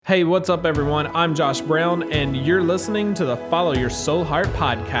Hey, what's up, everyone? I'm Josh Brown, and you're listening to the Follow Your Soul Heart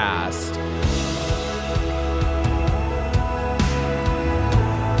podcast.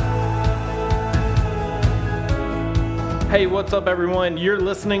 Hey, what's up, everyone? You're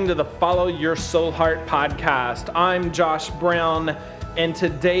listening to the Follow Your Soul Heart podcast. I'm Josh Brown, and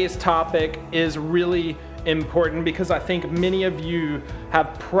today's topic is really important because I think many of you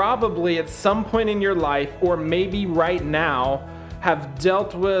have probably at some point in your life, or maybe right now, have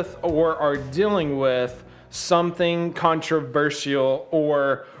dealt with or are dealing with something controversial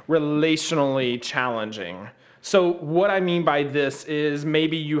or relationally challenging. So what I mean by this is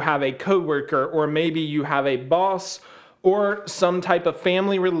maybe you have a coworker, or maybe you have a boss, or some type of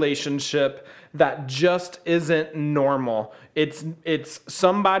family relationship that just isn't normal. It's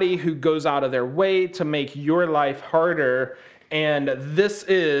somebody who goes out of their way to make your life harder, and this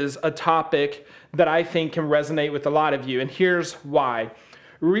is a topic that I think can resonate with a lot of you, and here's why.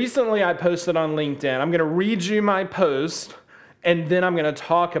 Recently, I posted on LinkedIn. I'm going to read you my post, and then I'm going to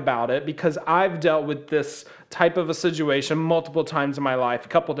talk about it because I've dealt with this type of a situation multiple times in my life. A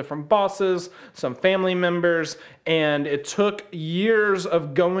couple different bosses, some family members, and it took years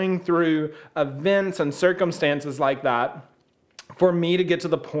of going through events and circumstances like that for me to get to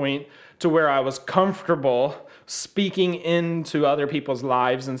the point to where I was comfortable speaking into other people's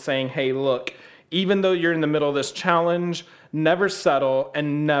lives and saying, hey, look, even though you're in the middle of this challenge, never settle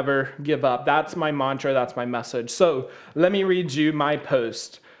and never give up. That's my mantra, that's my message. So let me read you my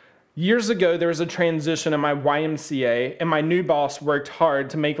post. Years ago, there was a transition in my YMCA, and my new boss worked hard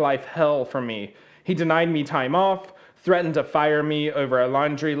to make life hell for me. He denied me time off, threatened to fire me over a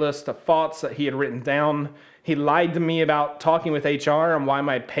laundry list of thoughts that he had written down. He lied to me about talking with HR and why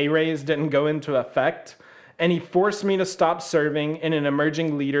my pay raise didn't go into effect. And he forced me to stop serving in an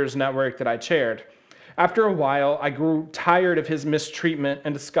emerging leaders network that I chaired. After a while, I grew tired of his mistreatment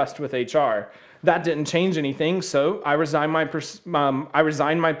and disgust with HR. That didn't change anything, so I resigned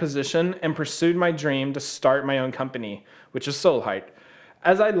my position and pursued my dream to start my own company, which is Soul Heart.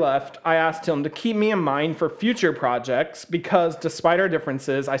 As I left, I asked him to keep me in mind for future projects because despite our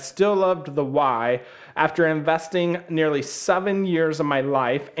differences, I still loved the why after investing nearly 7 years of my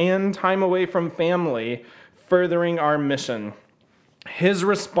life and time away from family furthering our mission. His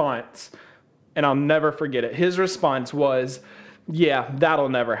response, and I'll never forget it, his response was, yeah, that'll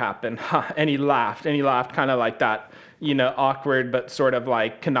never happen. And he laughed kind of like that, awkward but sort of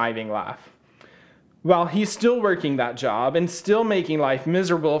like conniving laugh. While he's still working that job and still making life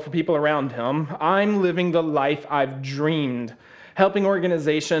miserable for people around him, I'm living the life I've dreamed, helping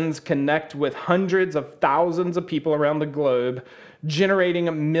organizations connect with hundreds of thousands of people around the globe,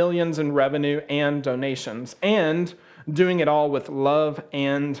 generating millions in revenue and donations, and doing it all with love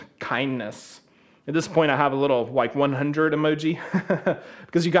and kindness. At this point, I have a little 100 emoji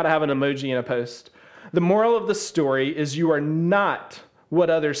because you got to have an emoji in a post. The moral of the story is you are not what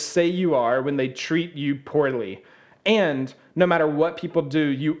others say you are when they treat you poorly. And no matter what people do,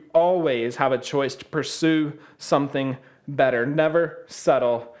 you always have a choice to pursue something better. Never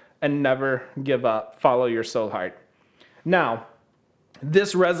settle and never give up. Follow your soul heart. Now,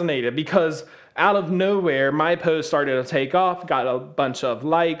 this resonated because out of nowhere, my post started to take off, got a bunch of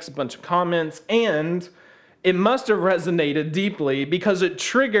likes, a bunch of comments, and it must have resonated deeply because it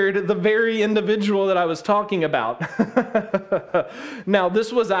triggered the very individual that I was talking about. Now,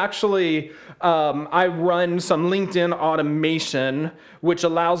 this was actually, I run some LinkedIn automation, which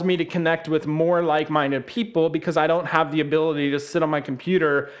allows me to connect with more like-minded people because I don't have the ability to sit on my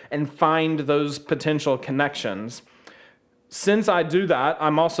computer and find those potential connections. Since I do that,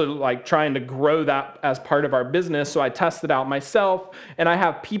 I'm also trying to grow that as part of our business. So I test it out myself, and I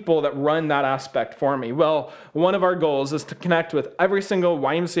have people that run that aspect for me. Well, one of our goals is to connect with every single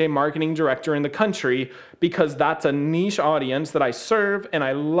YMCA marketing director in the country because that's a niche audience that I serve, and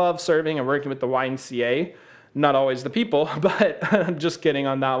I love serving and working with the YMCA. Not always the people, but just kidding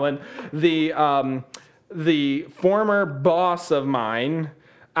on that one. The former boss of mine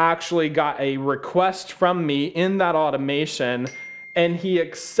actually got a request from me in that automation, and he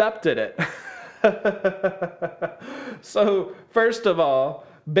accepted it. So first of all,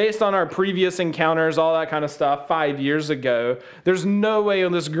 based on our previous encounters, all that kind of stuff 5 years ago, there's no way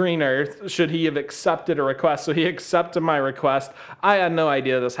on this green earth should he have accepted a request. So he accepted my request. I had no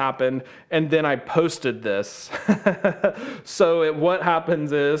idea this happened. And then I posted this. So what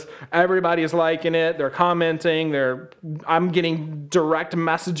happens is everybody's liking it. They're commenting. I'm getting direct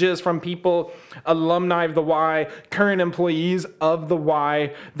messages from people, alumni of the Y, current employees of the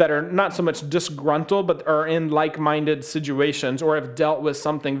Y that are not so much disgruntled, but are in like-minded situations or have dealt with some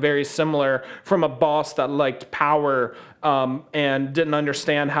something very similar from a boss that liked power and didn't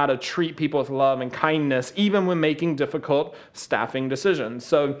understand how to treat people with love and kindness, even when making difficult staffing decisions.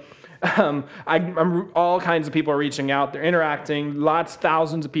 So all kinds of people are reaching out. They're interacting.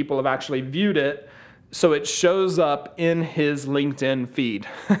 Thousands of people have actually viewed it. So it shows up in his LinkedIn feed.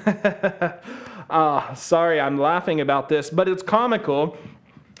 Sorry, I'm laughing about this, but it's comical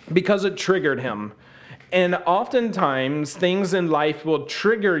because it triggered him. And oftentimes, things in life will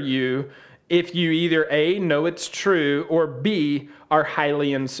trigger you if you either A, know it's true, or B, are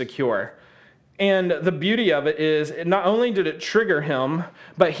highly insecure. And the beauty of it is, not only did it trigger him,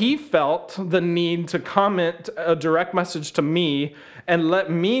 but he felt the need to comment a direct message to me and let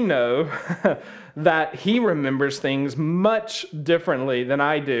me know that he remembers things much differently than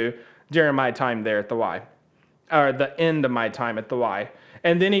I do during my time there at the Y, or the end of my time at the Y.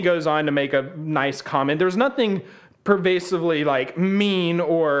 And then he goes on to make a nice comment. There's nothing pervasively like mean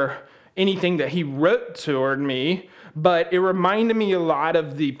or anything that he wrote toward me, but it reminded me a lot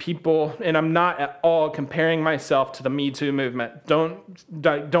of the people, and I'm not at all comparing myself to the Me Too movement.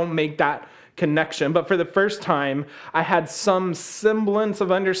 Don't make that connection. But for the first time, I had some semblance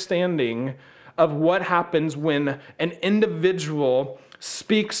of understanding of what happens when an individual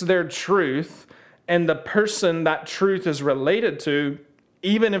speaks their truth and the person that truth is related to,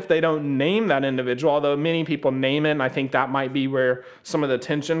 even if they don't name that individual, although many people name it, and I think that might be where some of the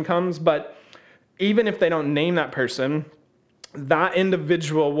tension comes, but even if they don't name that person, that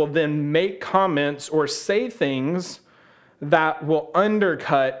individual will then make comments or say things that will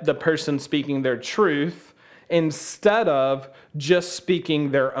undercut the person speaking their truth instead of just speaking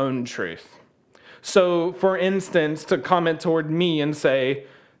their own truth. So, for instance, to comment toward me and say,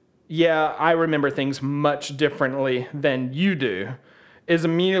 yeah, I remember things much differently than you do, is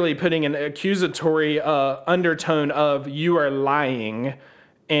immediately putting an accusatory undertone of you are lying,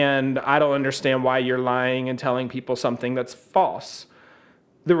 and I don't understand why you're lying and telling people something that's false.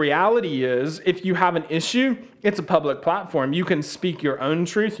 The reality is, if you have an issue, it's a public platform. You can speak your own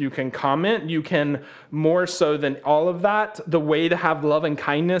truth. You can comment. You can, more so than all of that, the way to have love and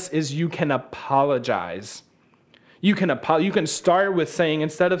kindness is you can apologize. You can start with saying,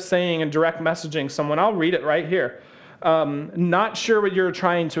 instead of saying and direct messaging someone, I'll read it right here. Not sure what you're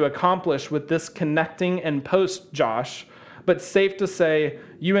trying to accomplish with this connecting and post, Josh, but safe to say,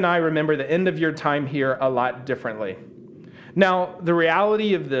 you and I remember the end of your time here a lot differently. Now, the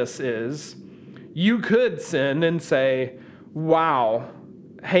reality of this is, you could send and say, wow,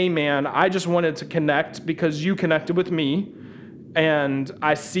 hey man, I just wanted to connect because you connected with me, and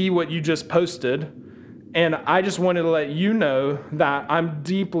I see what you just posted, and I just wanted to let you know that I'm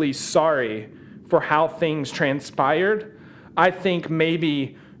deeply sorry for how things transpired. I think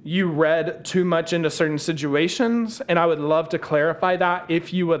maybe you read too much into certain situations, and I would love to clarify that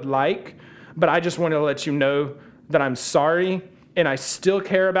if you would like, but I just wanted to let you know that I'm sorry, and I still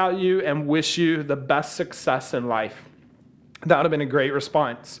care about you and wish you the best success in life. That would have been a great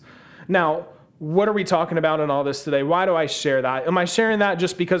response. Now, what are we talking about in all this today? Why do I share that? Am I sharing that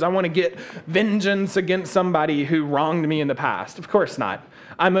just because I want to get vengeance against somebody who wronged me in the past? Of course not.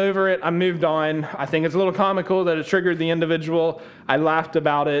 I'm over it. I moved on. I think it's a little comical that it triggered the individual. I laughed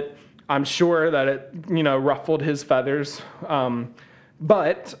about it. I'm sure that it, ruffled his feathers.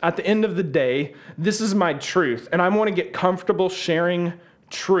 But at the end of the day, this is my truth. And I want to get comfortable sharing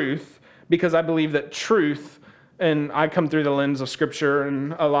truth because I believe that truth, and I come through the lens of scripture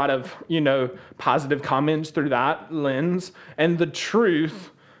and a lot of, positive comments through that lens. And the truth,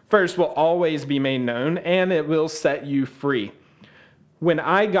 first, will always be made known, and it will set you free. When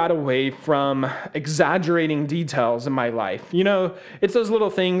I got away from exaggerating details in my life, it's those little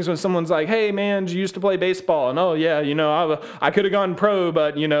things when someone's like, hey man, you used to play baseball, and oh yeah, I could have gone pro,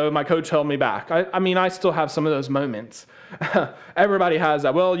 but my coach held me back. I still have some of those moments. Everybody has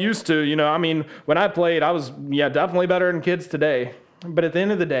that. Well, used to, when I played, I was, definitely better than kids today. But at the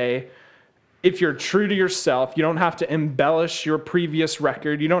end of the day, if you're true to yourself, you don't have to embellish your previous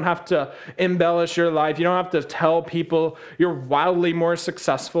record. You don't have to embellish your life. You don't have to tell people you're wildly more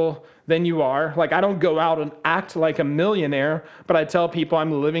successful than you are. Like, I don't go out and act like a millionaire, but I tell people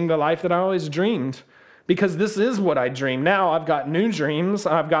I'm living the life that I always dreamed, because this is what I dream. Now I've got new dreams.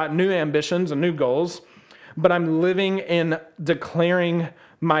 I've got new ambitions and new goals, but I'm living in declaring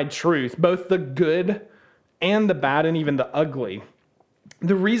my truth, both the good and the bad and even the ugly.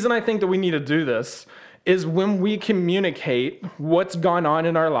 The reason I think that we need to do this is when we communicate what's gone on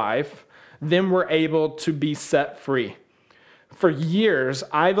in our life, then we're able to be set free. For years,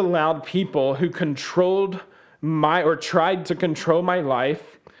 I've allowed people who tried to control my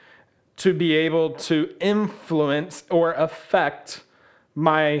life to be able to influence or affect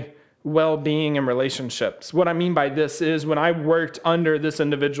my well-being and relationships. What I mean by this is when I worked under this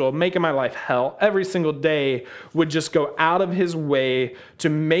individual, making my life hell, every single day would just go out of his way to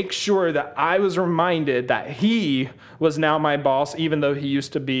make sure that I was reminded that he was now my boss, even though he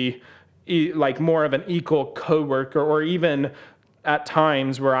used to be like more of an equal coworker, or even at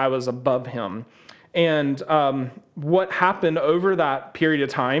times where I was above him. And what happened over that period of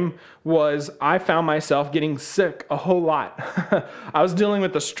time was I found myself getting sick a whole lot. I was dealing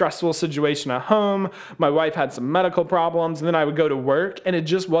with a stressful situation at home. My wife had some medical problems, and then I would go to work, and it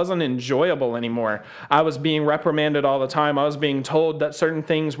just wasn't enjoyable anymore. I was being reprimanded all the time. I was being told that certain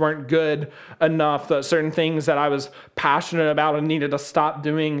things weren't good enough, that certain things that I was passionate about and needed to stop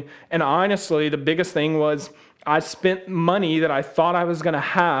doing. And honestly, the biggest thing was I spent money that I thought I was going to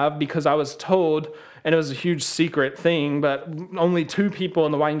have because I was told, and it was a huge secret thing, but only 2 people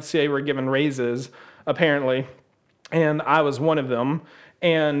in the YMCA were given raises, apparently, and I was one of them.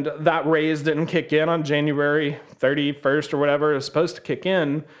 And that raise didn't kick in on January 31st or whatever it was supposed to kick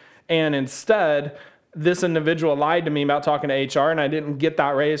in. And instead, this individual lied to me about talking to HR, and I didn't get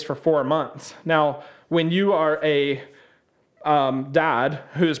that raise for 4 months. Now, when you are a dad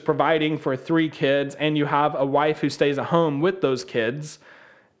who's providing for 3 kids, and you have a wife who stays at home with those kids,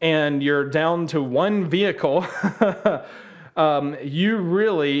 and you're down to 1 vehicle, you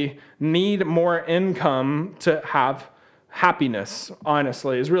really need more income to have happiness,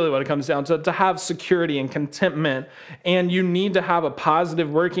 honestly, is really what it comes down to have security and contentment. And you need to have a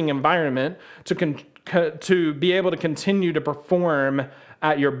positive working environment to be able to continue to perform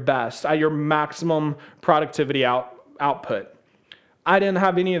at your best, at your maximum productivity output. I didn't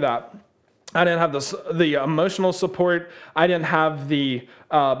have any of that. I didn't have the emotional support. I didn't have the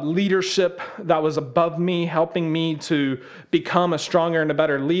leadership that was above me, helping me to become a stronger and a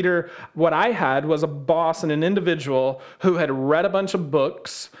better leader. What I had was a boss and an individual who had read a bunch of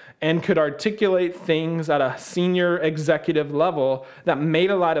books and could articulate things at a senior executive level that made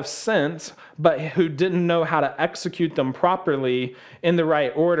a lot of sense, but who didn't know how to execute them properly in the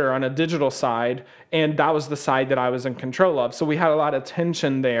right order on a digital side. And that was the side that I was in control of. So we had a lot of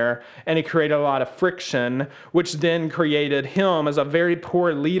tension there, and it created a lot of friction, which then created him as a very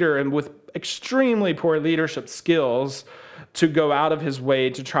poor leader and with extremely poor leadership skills to go out of his way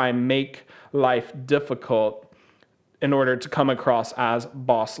to try and make life difficult in order to come across as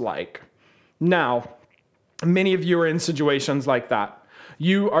boss-like. Now, many of you are in situations like that.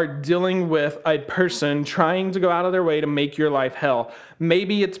 You are dealing with a person trying to go out of their way to make your life hell.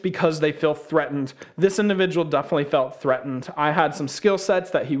 Maybe it's because they feel threatened. This individual definitely felt threatened. I had some skill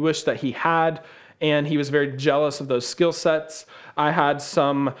sets that he wished that he had, and he was very jealous of those skill sets. I had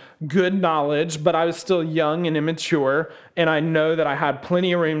some good knowledge, but I was still young and immature, and I know that I had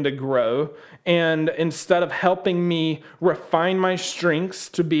plenty of room to grow. And instead of helping me refine my strengths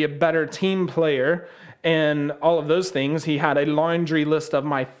to be a better team player and all of those things, he had a laundry list of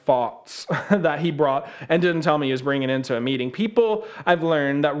my thoughts that he brought and didn't tell me he was bringing into a meeting. People, I've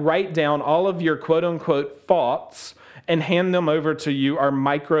learned, that write down all of your quote-unquote thoughts and hand them over to you are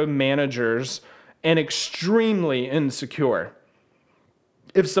micromanagers and extremely insecure.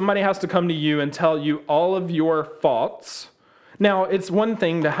 If somebody has to come to you and tell you all of your thoughts, now it's one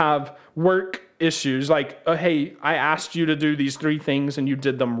thing to have work issues like, oh, hey, I asked you to do these 3 things and you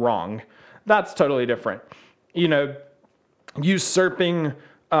did them wrong. That's totally different. Usurping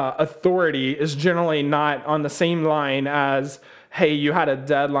authority is generally not on the same line as, hey, you had a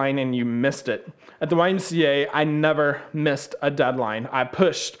deadline and you missed it. At the YMCA, I never missed a deadline. I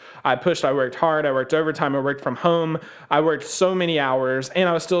pushed, I worked hard, I worked overtime, I worked from home, I worked so many hours, and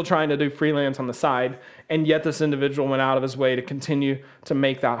I was still trying to do freelance on the side, and yet this individual went out of his way to continue to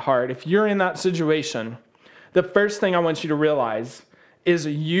make that hard. If you're in that situation, the first thing I want you to realize is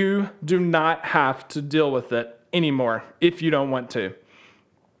you do not have to deal with it anymore if you don't want to.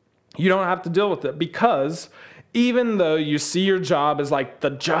 You don't have to deal with it because even though you see your job as like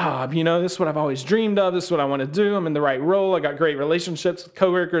the job, this is what I've always dreamed of, this is what I want to do, I'm in the right role, I got great relationships with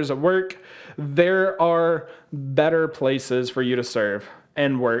coworkers at work, there are better places for you to serve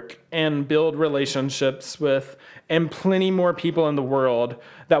and work and build relationships with, and plenty more people in the world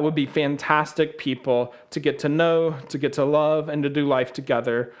that would be fantastic people to get to know, to get to love, and to do life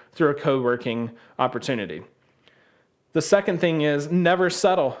together through a co-working opportunity. The second thing is never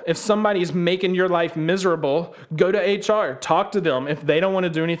settle. If somebody's making your life miserable, go to HR, talk to them. If they don't want to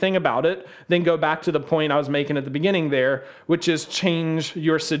do anything about it, then go back to the point I was making at the beginning there, which is change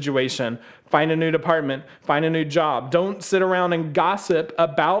your situation. Find a new department, find a new job. Don't sit around and gossip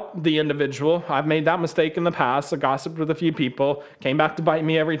about the individual. I've made that mistake in the past. I gossiped with a few people, came back to bite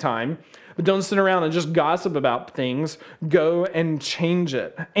me every time. But don't sit around and just gossip about things. Go and change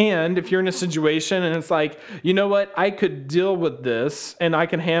it. And if you're in a situation and it's like, you know what, I could deal with this and I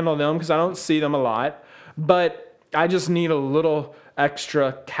can handle them because I don't see them a lot, but I just need a little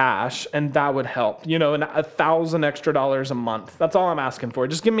extra cash, and that would help. And $1,000 extra a month. That's all I'm asking for.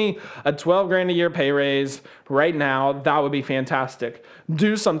 Just give me a $12,000 a year pay raise right now. That would be fantastic.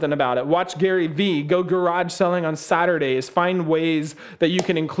 Do something about it. Watch Gary Vee. Go garage selling on Saturdays. Find ways that you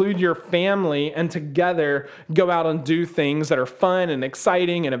can include your family and together go out and do things that are fun and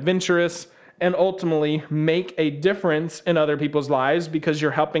exciting and adventurous, and ultimately make a difference in other people's lives because you're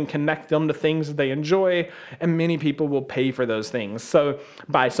helping connect them to things that they enjoy, and many people will pay for those things. So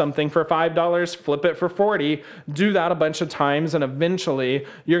buy something for $5, flip it for $40, do that a bunch of times, and eventually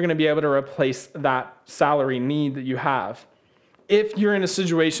you're gonna be able to replace that salary need that you have. If you're in a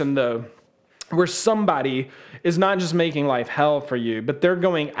situation though, where somebody is not just making life hell for you, but they're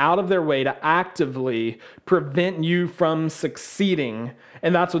going out of their way to actively prevent you from succeeding.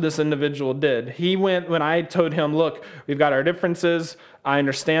 And that's what this individual did. He went, when I told him, look, we've got our differences. I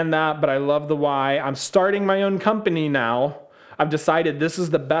understand that, but I love the why. I'm starting my own company now. I've decided this is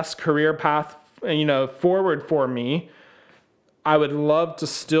the best career path, forward for me. I would love to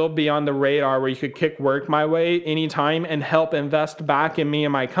still be on the radar where you could kick work my way anytime and help invest back in me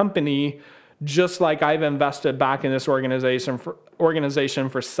and my company, just like I've invested back in this organization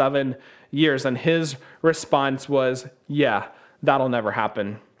for 7 years. And his response was, yeah, that'll never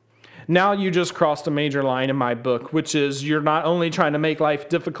happen. Now you just crossed a major line in my book, which is you're not only trying to make life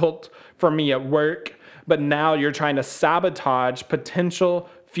difficult for me at work, but now you're trying to sabotage potential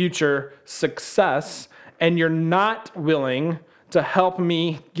future success, and you're not willing to help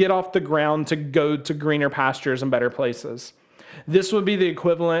me get off the ground to go to greener pastures and better places. This would be the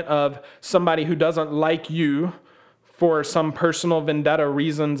equivalent of somebody who doesn't like you for some personal vendetta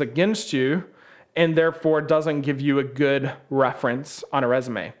reasons against you, and therefore doesn't give you a good reference on a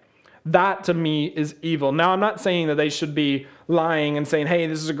resume. That to me is evil. Now, I'm not saying that they should be lying and saying, hey,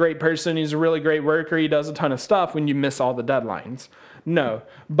 this is a great person, he's a really great worker, he does a ton of stuff when you miss all the deadlines. No,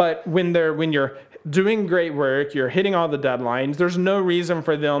 but when you're doing great work, you're hitting all the deadlines, there's no reason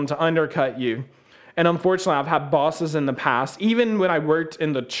for them to undercut you. And unfortunately, I've had bosses in the past, even when I worked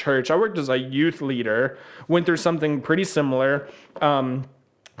in the church, I worked as a youth leader, went through something pretty similar,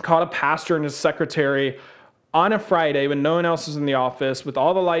 caught a pastor and his secretary on a Friday when no one else was in the office, with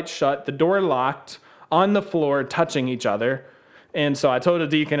all the lights shut, the door locked, on the floor, touching each other. And so I told a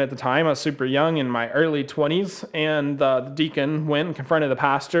deacon at the time, I was super young, in my early 20s, and the deacon went and confronted the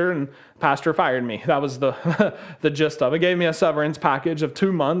pastor, and the pastor fired me. That was the the gist of it. Gave me a severance package of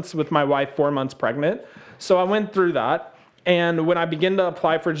 2 months with my wife 4 months pregnant. So I went through that, and when I began to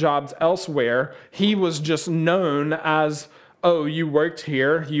apply for jobs elsewhere, he was just known as, oh, you worked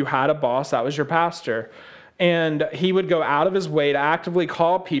here, you had a boss, that was your pastor. And he would go out of his way to actively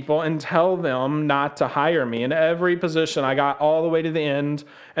call people and tell them not to hire me. In every position, I got all the way to the end.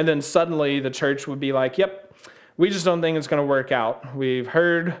 And then suddenly the church would be like, yep, we just don't think it's going to work out. We've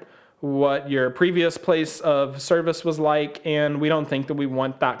heard what your previous place of service was like, and we don't think that we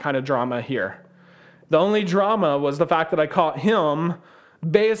want that kind of drama here. The only drama was the fact that I caught him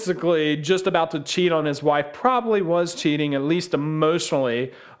basically just about to cheat on his wife, probably was cheating, at least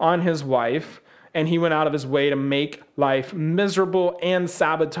emotionally, on his wife. And he went out of his way to make life miserable and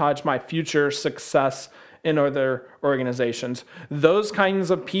sabotage my future success in other organizations. Those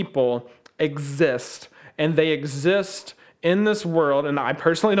kinds of people exist, and they exist in this world, and I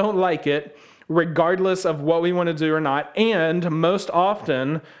personally don't like it, regardless of what we want to do or not. And most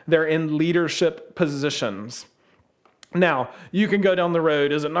often, they're in leadership positions. Now, you can go down the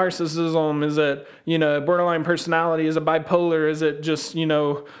road. Is it narcissism? Is it, borderline personality? Is it bipolar? Is it just,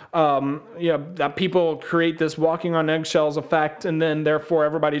 that people create this walking on eggshells effect and then therefore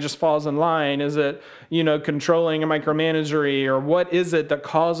everybody just falls in line? Is it, controlling and micromanagery? Or what is it that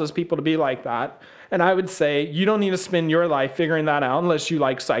causes people to be like that? And I would say you don't need to spend your life figuring that out unless you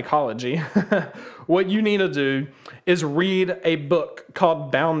like psychology. What you need to do is read a book called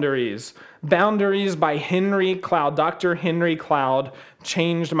Boundaries. Boundaries by Henry Cloud. Dr. Henry Cloud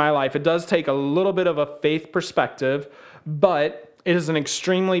changed my life. It does take a little bit of a faith perspective, but it is an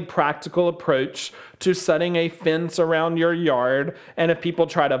extremely practical approach to setting a fence around your yard. And if people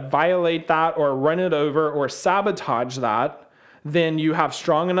try to violate that or run it over or sabotage that, then you have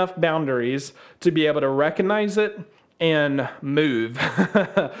strong enough boundaries to be able to recognize it and move.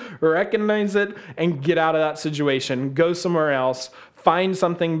 Recognize it and get out of that situation. Go somewhere else. Find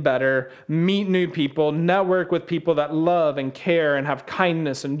something better. Meet new people. Network with people that love and care and have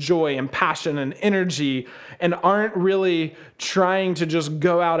kindness and joy and passion and energy and aren't really trying to just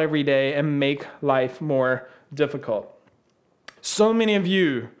go out every day and make life more difficult. So many of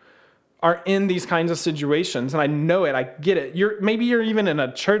you are in these kinds of situations, and I know it, I get it. Maybe you're even in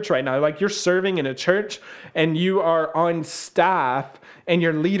a church right now, like you're serving in a church and you are on staff and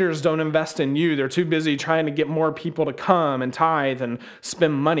your leaders don't invest in you. They're too busy trying to get more people to come and tithe and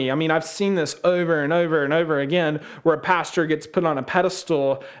spend money. I mean, I've seen this over and over and over again where a pastor gets put on a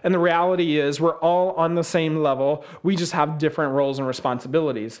pedestal, and the reality is we're all on the same level. We just have different roles and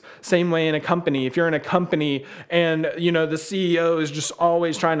responsibilities. Same way in a company. If you're in a company and, the CEO is just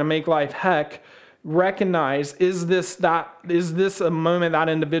always trying to make life heck, recognize, is this a moment that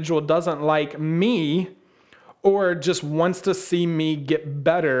individual doesn't like me or just wants to see me get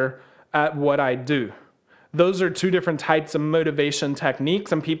better at what I do? Those are two different types of motivation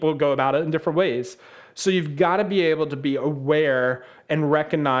techniques, and people go about it in different ways. So you've got to be able to be aware and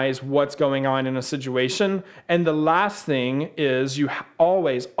recognize what's going on in a situation. And the last thing is you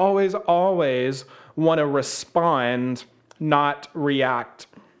always, always, always want to respond, not react.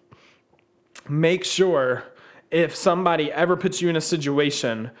 Make sure if somebody ever puts you in a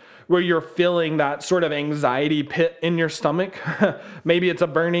situation where you're feeling that sort of anxiety pit in your stomach, maybe it's a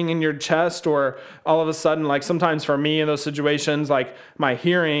burning in your chest, or all of a sudden, like sometimes for me in those situations, like my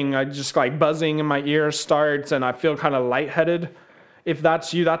hearing, I just like buzzing in my ears starts and I feel kind of lightheaded. If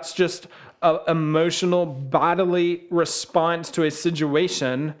that's you, that's just an emotional bodily response to a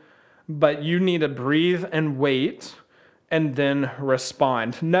situation, but you need to breathe and wait and then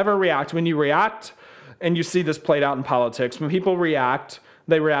respond. Never react. When you react, and you see this played out in politics, when people react,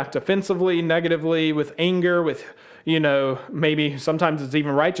 they react offensively, negatively, with anger, with, maybe sometimes it's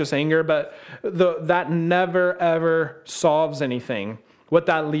even righteous anger, but that never, ever solves anything. What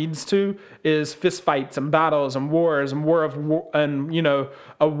that leads to is fistfights and battles and wars and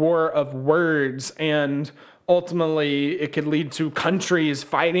a war of words, and ultimately it could lead to countries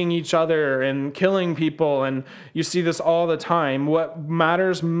fighting each other and killing people, and you see this all the time. What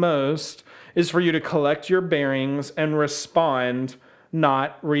matters most is for you to collect your bearings and respond,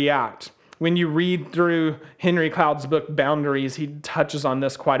 not react. When you read through Henry Cloud's book, Boundaries, he touches on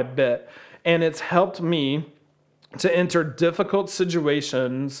this quite a bit. And it's helped me to enter difficult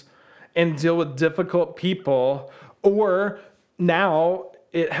situations and deal with difficult people. Or now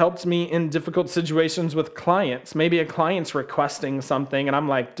it helps me in difficult situations with clients. Maybe a client's requesting something and I'm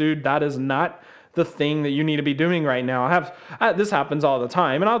like, dude, that is not the thing that you need to be doing right now. This happens all the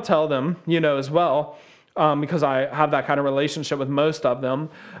time, and I'll tell them, as well, because I have that kind of relationship with most of them.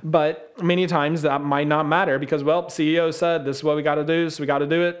 But many times that might not matter because, CEO said this is what we got to do, so we got to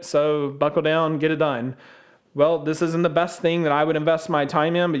do it. So buckle down, get it done. Well, this isn't the best thing that I would invest my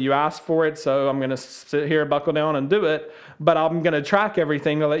time in, but you asked for it, so I'm going to sit here, buckle down, and do it. But I'm going to track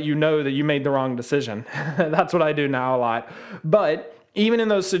everything to let you know that you made the wrong decision. That's what I do now a lot. But even in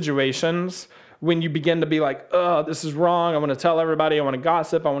those situations, when you begin to be like, oh, this is wrong, I want to tell everybody, I want to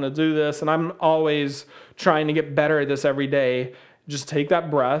gossip, I want to do this, and I'm always trying to get better at this every day, just take that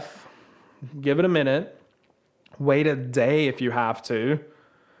breath, give it a minute, wait a day if you have to,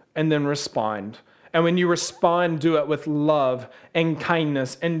 and then respond. And when you respond, do it with love and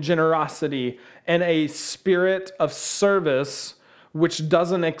kindness and generosity and a spirit of service which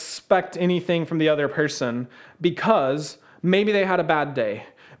doesn't expect anything from the other person, because maybe they had a bad day.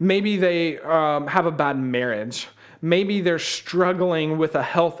 Maybe they have a bad marriage. Maybe they're struggling with a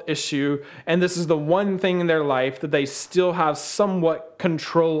health issue, and this is the one thing in their life that they still have somewhat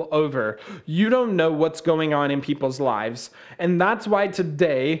control over. You don't know what's going on in people's lives. And that's why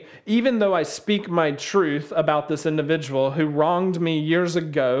today, even though I speak my truth about this individual who wronged me years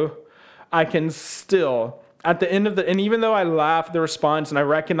ago, I can still, at the end of and even though I laugh at the response and I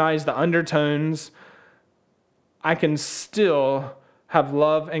recognize the undertones, I can still have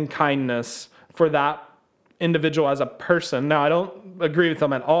love and kindness for that individual as a person. Now, I don't agree with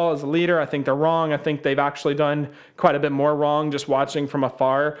them at all as a leader. I think they're wrong. I think they've actually done quite a bit more wrong just watching from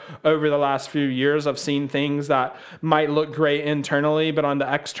afar over the last few years. I've seen things that might look great internally, but on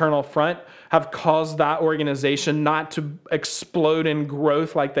the external front have caused that organization not to explode in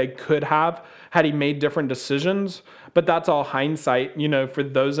growth like they could have had he made different decisions. But that's all hindsight, for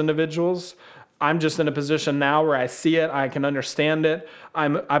those individuals. I'm just in a position now where I see it, I can understand it.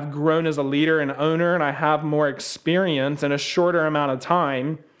 I've grown as a leader and owner, and I have more experience in a shorter amount of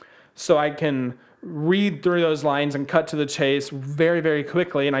time, so I can read through those lines and cut to the chase very, very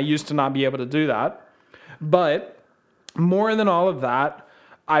quickly, and I used to not be able to do that. But More than all of that,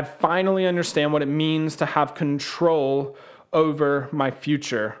 I finally understand what it means to have control over my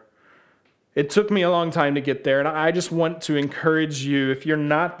future. It took me a long time to get there, and I just want to encourage you, if you're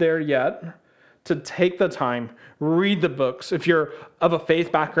not there yet, to take the time, read the books. If you're of a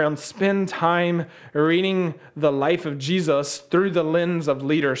faith background, spend time reading the life of Jesus through the lens of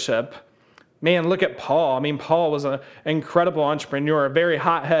leadership. Man, look at Paul. I mean, Paul was an incredible entrepreneur, very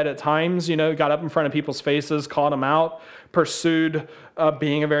hothead at times, got up in front of people's faces, called them out, pursued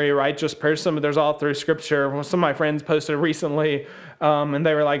being a very righteous person. But there's all through Scripture. Some of my friends posted recently, and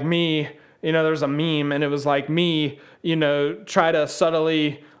they were like, me, there's a meme, and it was like me, try to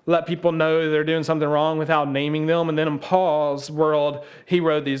subtly let people know they're doing something wrong without naming them. And then in Paul's world, he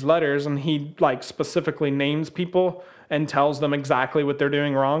wrote these letters, and he specifically names people and tells them exactly what they're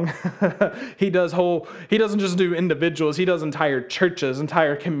doing wrong. He doesn't just do individuals, he does entire churches,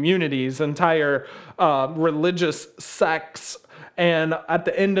 entire communities, entire religious sects. And at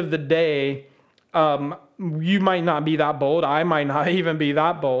the end of the day, you might not be that bold. I might not even be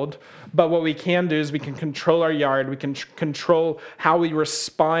that bold. But what we can do is we can control our yard. We can control how we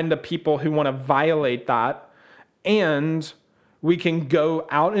respond to people who want to violate that. And we can go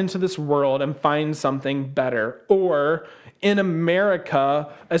out into this world and find something better. Or in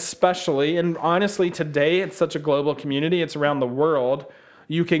America, especially, and honestly today, it's such a global community, it's around the world,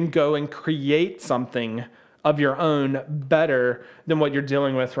 you can go and create something of your own better than what you're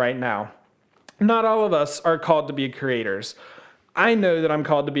dealing with right now. Not all of us are called to be creators. I know that I'm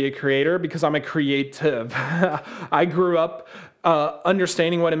called to be a creator because I'm a creative. I grew up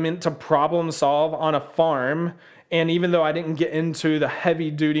understanding what it meant to problem solve on a farm. And even though I didn't get into the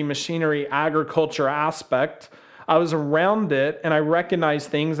heavy duty machinery agriculture aspect, I was around it and I recognized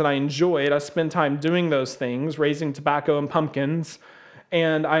things that I enjoyed. I spent time doing those things, raising tobacco and pumpkins.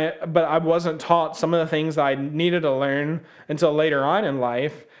 But I wasn't taught some of the things that I needed to learn until later on in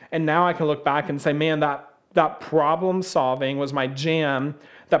life. And now I can look back and say, man, that problem solving was my jam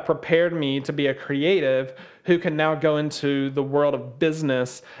that prepared me to be a creative who can now go into the world of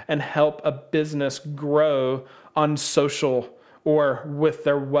business and help a business grow on social or with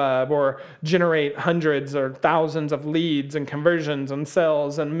their web, or generate hundreds or thousands of leads and conversions and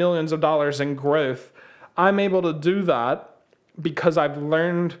sales and millions of dollars in growth. I'm able to do that because I've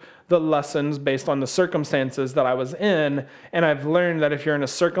learned the lessons based on the circumstances that I was in. And I've learned that if you're in a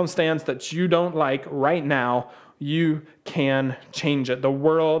circumstance that you don't like right now, you can change it. The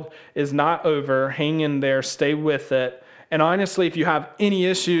world is not over. Hang in there, stay with it. And honestly, if you have any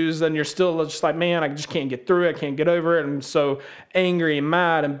issues and you're still just like, man, I just can't get through it, I can't get over it, I'm so angry and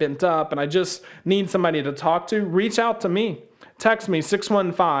mad and bent up, and I just need somebody to talk to, reach out to me. Text me,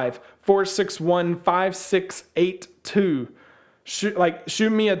 615-461-5682.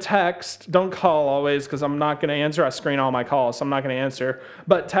 Shoot me a text. Don't call always because I'm not going to answer. I screen all my calls, so I'm not going to answer.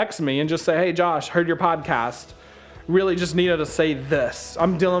 But text me and just say, hey, Josh, heard your podcast. Really just needed to say this.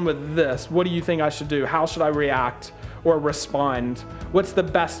 I'm dealing with this. What do you think I should do? How should I react or respond? What's the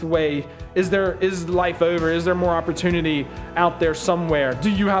best way? Is life over? Is there more opportunity out there somewhere?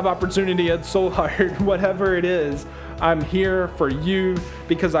 Do you have opportunity at Soul Heart? Whatever it is, I'm here for you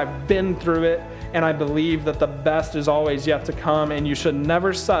because I've been through it. And I believe that the best is always yet to come, and you should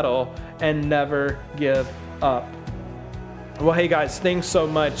never settle and never give up. Well, hey guys, thanks so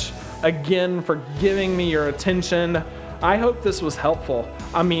much again for giving me your attention. I hope this was helpful.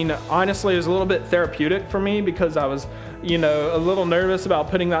 I mean, honestly, it was a little bit therapeutic for me because I was, a little nervous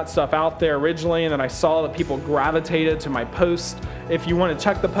about putting that stuff out there originally, and then I saw that people gravitated to my post. If you want to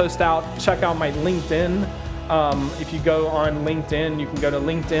check the post out, check out my LinkedIn. If you go on LinkedIn, you can go to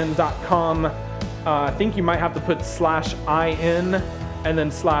linkedin.com. I think you might have to put /IN and then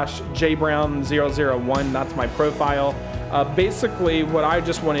 /JBrown001. That's my profile. Basically, what I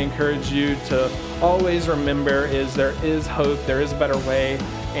just want to encourage you to always remember is there is hope, there is a better way,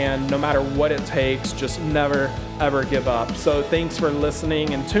 and no matter what it takes, just never, ever give up. So thanks for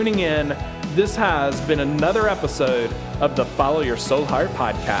listening and tuning in. This has been another episode of the Follow Your Soul Heart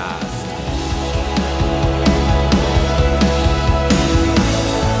podcast.